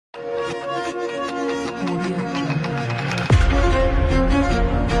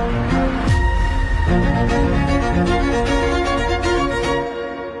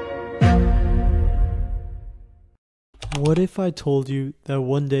What if I told you that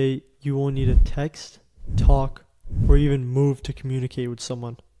one day you won't need to text, talk, or even move to communicate with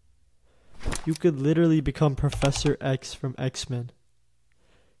someone? You could literally become Professor X from X-Men.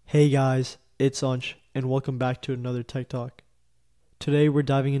 Hey guys, it's Ansh, and welcome back to another Tech Talk. Today we're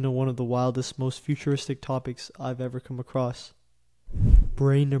diving into one of the wildest, most futuristic topics I've ever come across.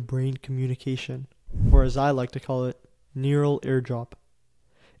 Brain-to-brain communication, or as I like to call it, neural airdrop.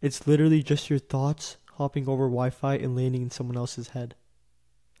 It's literally just your thoughts hopping over Wi-Fi and landing in someone else's head.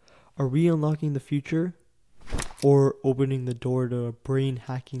 Are we unlocking the future, or opening the door to a brain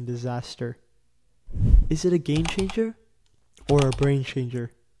hacking disaster? Is it a game changer, or a brain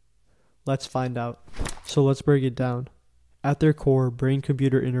changer? Let's find out. So let's break it down. At their core,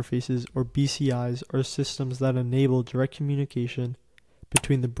 brain-computer interfaces, or BCIs, are systems that enable direct communication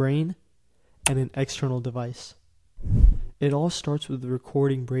between the brain and an external device. It all starts with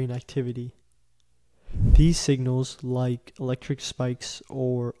recording brain activity. These signals, like electric spikes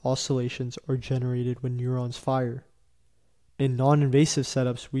or oscillations, are generated when neurons fire. In non-invasive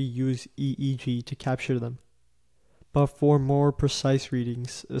setups, we use EEG to capture them. But for more precise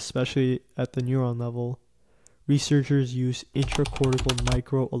readings, especially at the neuron level, researchers use intracortical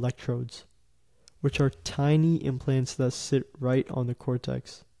microelectrodes, which are tiny implants that sit right on the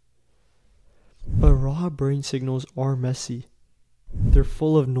cortex. But raw brain signals are messy. They're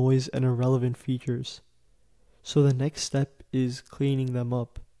full of noise and irrelevant features. So the next step is cleaning them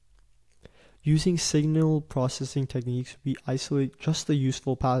up. Using signal processing techniques, we isolate just the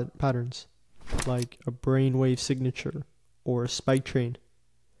useful patterns, like a brainwave signature or a spike train.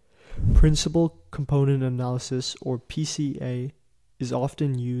 Principal component analysis, or PCA, is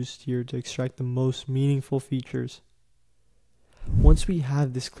often used here to extract the most meaningful features. Once we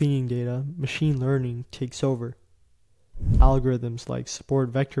have this cleaning data, machine learning takes over. Algorithms like support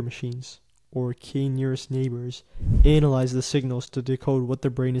vector machines or k-nearest neighbors analyze the signals to decode what the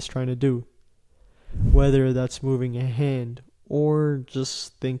brain is trying to do, whether that's moving a hand or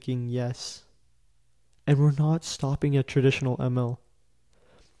just thinking yes. And we're not stopping at traditional ML.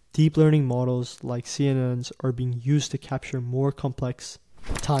 Deep learning models like CNNs are being used to capture more complex,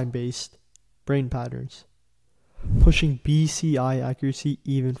 time-based brain patterns, pushing BCI accuracy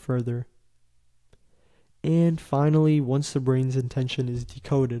even further. And finally, once the brain's intention is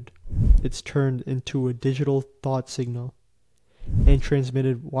decoded, it's turned into a digital thought signal and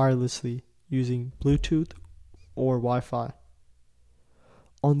transmitted wirelessly using Bluetooth or Wi-Fi.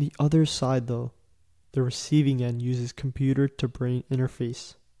 On the other side though, the receiving end uses computer-to-brain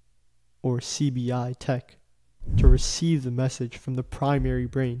interface, or CBI tech, to receive the message from the primary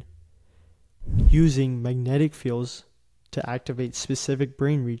brain, using magnetic fields to activate specific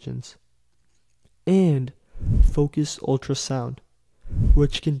brain regions, and focused ultrasound,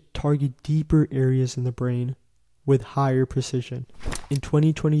 which can target deeper areas in the brain with higher precision. In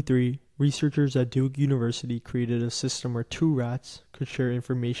 2023, researchers at Duke University created a system where two rats could share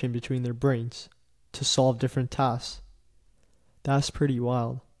information between their brains to solve different tasks. That's pretty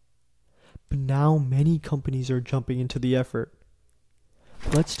wild. But now many companies are jumping into the effort.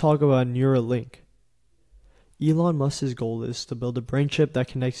 Let's talk about Neuralink. Elon Musk's goal is to build a brain chip that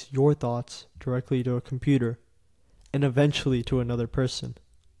connects your thoughts directly to a computer and eventually to another person.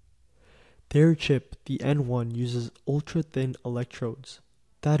 Their chip, the N1, uses ultra-thin electrodes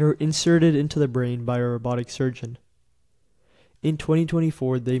that are inserted into the brain by a robotic surgeon. In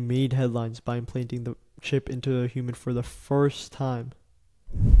 2024, they made headlines by implanting the chip into a human for the first time.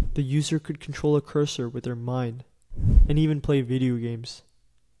 The user could control a cursor with their mind and even play video games.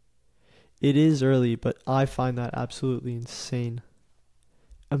 It is early, but I find that absolutely insane.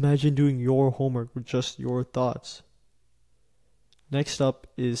 Imagine doing your homework with just your thoughts. Next up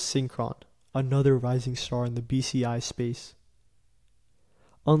is Synchron, another rising star in the BCI space.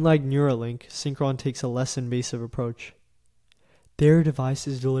 Unlike Neuralink, Synchron takes a less invasive approach. Their device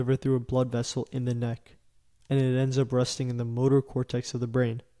is delivered through a blood vessel in the neck, and it ends up resting in the motor cortex of the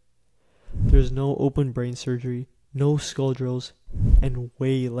brain. There's no open brain surgery, no skull drills, and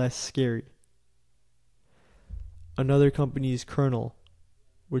way less scary. Another company is Kernel,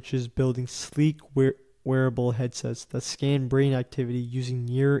 which is building sleek wearable headsets that scan brain activity using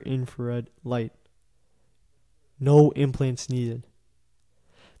near-infrared light. No implants needed.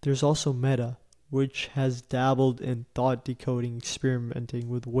 There's also Meta, which has dabbled in thought decoding, experimenting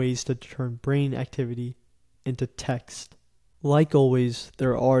with ways to turn brain activity into text. Like always,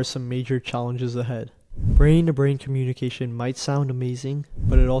 there are some major challenges ahead. Brain-to-brain communication might sound amazing,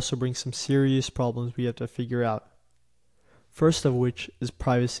 but it also brings some serious problems we have to figure out. First of which is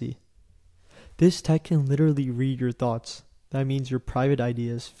privacy. This tech can literally read your thoughts. That means your private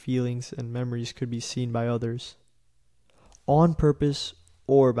ideas, feelings, and memories could be seen by others. on purpose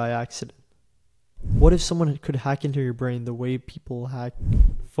or by accident. What if someone could hack into your brain the way people hack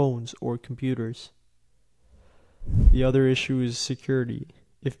phones or computers? The other issue is security.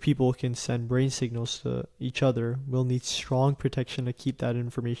 If people can send brain signals to each other, we'll need strong protection to keep that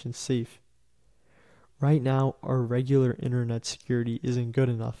information safe. Right now, our regular internet security isn't good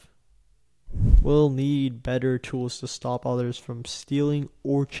enough. We'll need better tools to stop others from stealing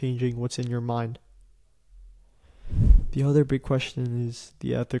or changing what's in your mind. The other big question is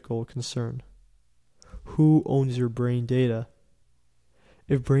the ethical concern. Who owns your brain data?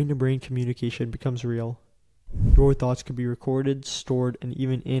 If brain-to-brain communication becomes real, your thoughts could be recorded, stored, and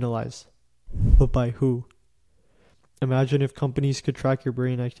even analyzed. But by who? Imagine if companies could track your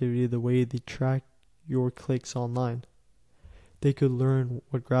brain activity the way they track your clicks online. They could learn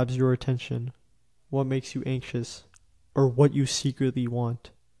what grabs your attention, what makes you anxious, or what you secretly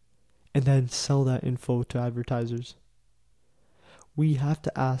want, and then sell that info to advertisers. We have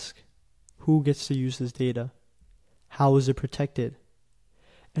to ask, who gets to use this data? How is it protected?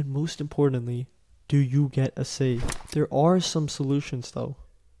 And most importantly, do you get a say? There are some solutions though.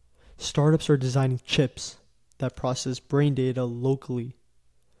 Startups are designing chips that process brain data locally,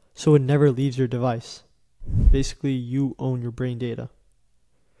 so it never leaves your device. Basically, you own your brain data.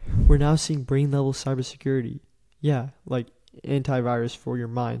 We're now seeing brain-level cybersecurity. Yeah, like antivirus for your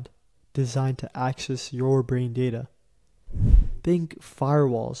mind, designed to access your brain data. Think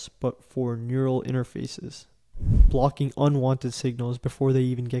firewalls, but for neural interfaces, blocking unwanted signals before they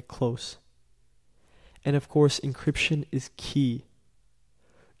even get close. And of course, encryption is key.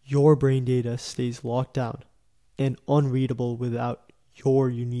 Your brain data stays locked down and unreadable without your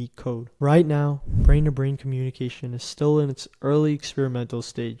unique code. Right now, brain-to-brain communication is still in its early experimental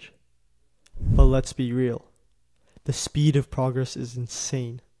stage. But let's be real. The speed of progress is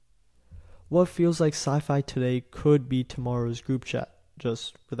insane. What feels like sci-fi today could be tomorrow's group chat,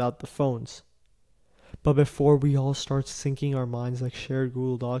 just without the phones. But before we all start syncing our minds like shared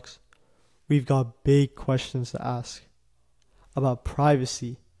Google Docs, we've got big questions to ask about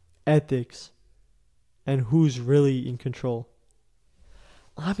privacy, ethics, and who's really in control.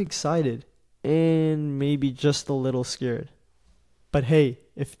 I'm excited and maybe just a little scared. But hey,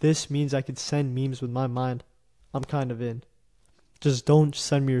 if this means I could send memes with my mind, I'm kind of in. Just don't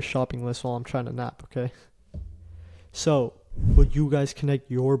send me your shopping list while I'm trying to nap, okay? So, would you guys connect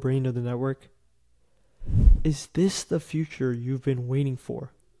your brain to the network? Is this the future you've been waiting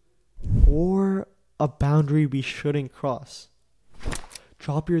for? Or a boundary we shouldn't cross?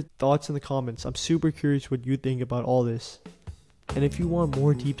 Drop your thoughts in the comments. I'm super curious what you think about all this. And if you want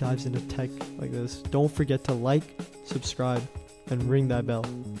more deep dives into tech like this, don't forget to like, subscribe, and ring that bell.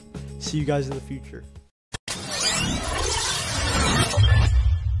 See you guys in the future.